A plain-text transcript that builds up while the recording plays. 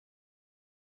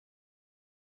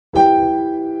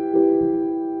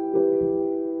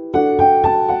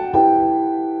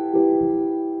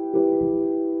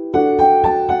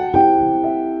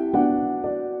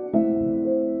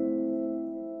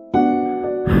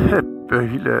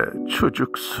böyle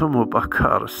çocuksu mu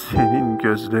bakar senin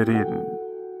gözlerin?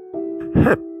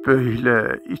 Hep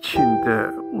böyle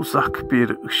içinde uzak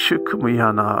bir ışık mı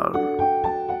yanar?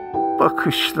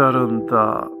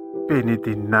 Bakışlarında beni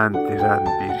dinlendiren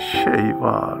bir şey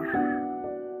var.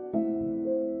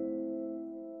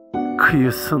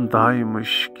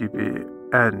 Kıyısındaymış gibi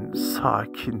en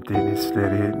sakin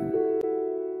denizlerin.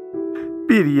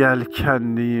 Bir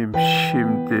yelkenliyim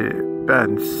şimdi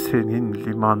ben senin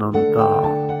limanında.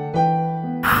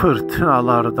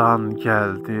 Fırtınalardan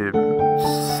geldim,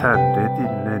 sende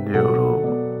dinleniyorum.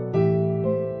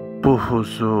 Bu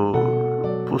huzur,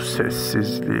 bu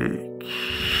sessizlik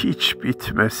hiç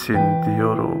bitmesin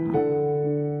diyorum.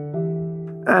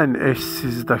 En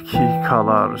eşsiz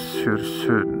dakikalar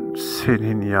sürsün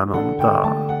senin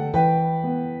yanında.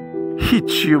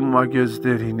 Hiç yumma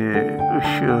gözlerini,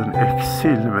 ışığın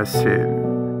eksilmesin.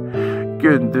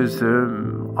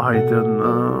 Gündüzüm,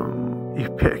 aydınlığım,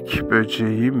 ipek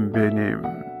böceğim benim.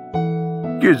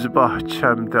 Güz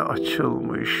bahçemde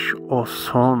açılmış o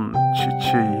son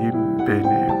çiçeğim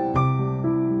benim.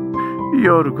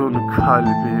 Yorgun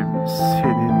kalbim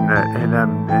seninle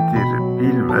elem nedir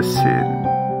bilmesin.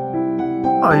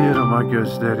 Ayırma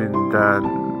gözlerinden,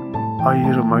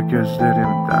 ayırma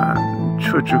gözlerimden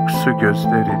çocuksu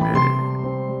gözlerini.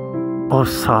 O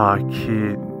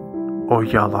sakin, o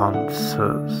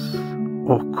yalansız,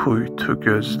 o kuytu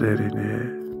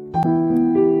gözlerini.